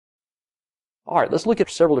All right, let's look at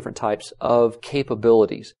several different types of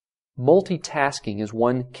capabilities. Multitasking is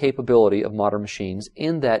one capability of modern machines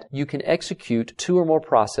in that you can execute 2 or more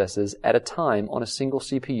processes at a time on a single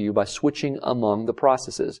CPU by switching among the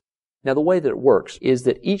processes. Now, the way that it works is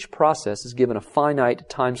that each process is given a finite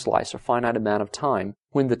time slice or finite amount of time.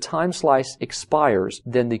 When the time slice expires,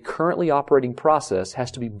 then the currently operating process has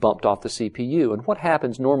to be bumped off the CPU. And what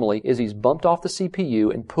happens normally is he's bumped off the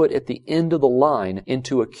CPU and put at the end of the line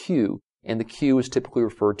into a queue. And the queue is typically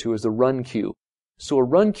referred to as the run queue. So a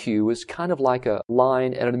run queue is kind of like a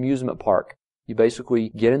line at an amusement park. You basically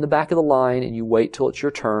get in the back of the line and you wait till it's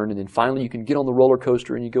your turn, and then finally you can get on the roller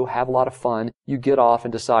coaster and you go have a lot of fun. You get off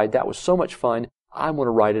and decide, that was so much fun, I want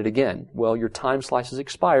to ride it again. Well, your time slice has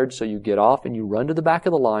expired, so you get off and you run to the back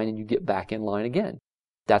of the line and you get back in line again.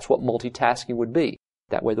 That's what multitasking would be.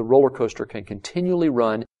 That way the roller coaster can continually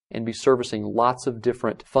run and be servicing lots of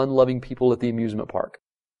different fun-loving people at the amusement park.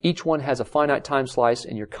 Each one has a finite time slice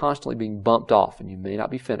and you're constantly being bumped off and you may not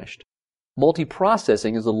be finished.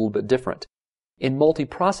 Multiprocessing is a little bit different. In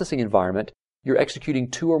multiprocessing environment, you're executing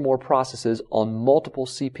 2 or more processes on multiple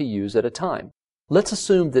CPUs at a time. Let's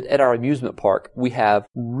assume that at our amusement park, we have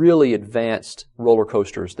really advanced roller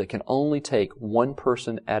coasters that can only take 1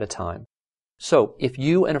 person at a time. So if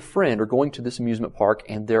you and a friend are going to this amusement park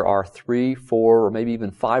and there are 3, 4, or maybe even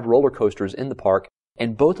 5 roller coasters in the park,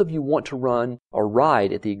 and both of you want to run or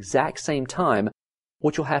ride at the exact same time,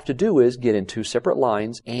 what you'll have to do is get in 2 separate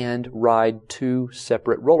lines and ride 2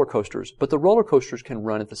 separate roller coasters. But the roller coasters can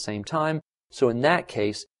run at the same time, so in that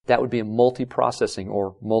case, that would be a multiprocessing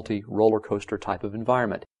or multi-roller coaster type of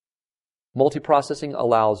environment. Multiprocessing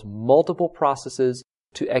allows multiple processes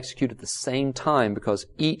to execute at the same time because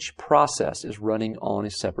each process is running on a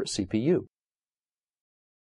separate CPU.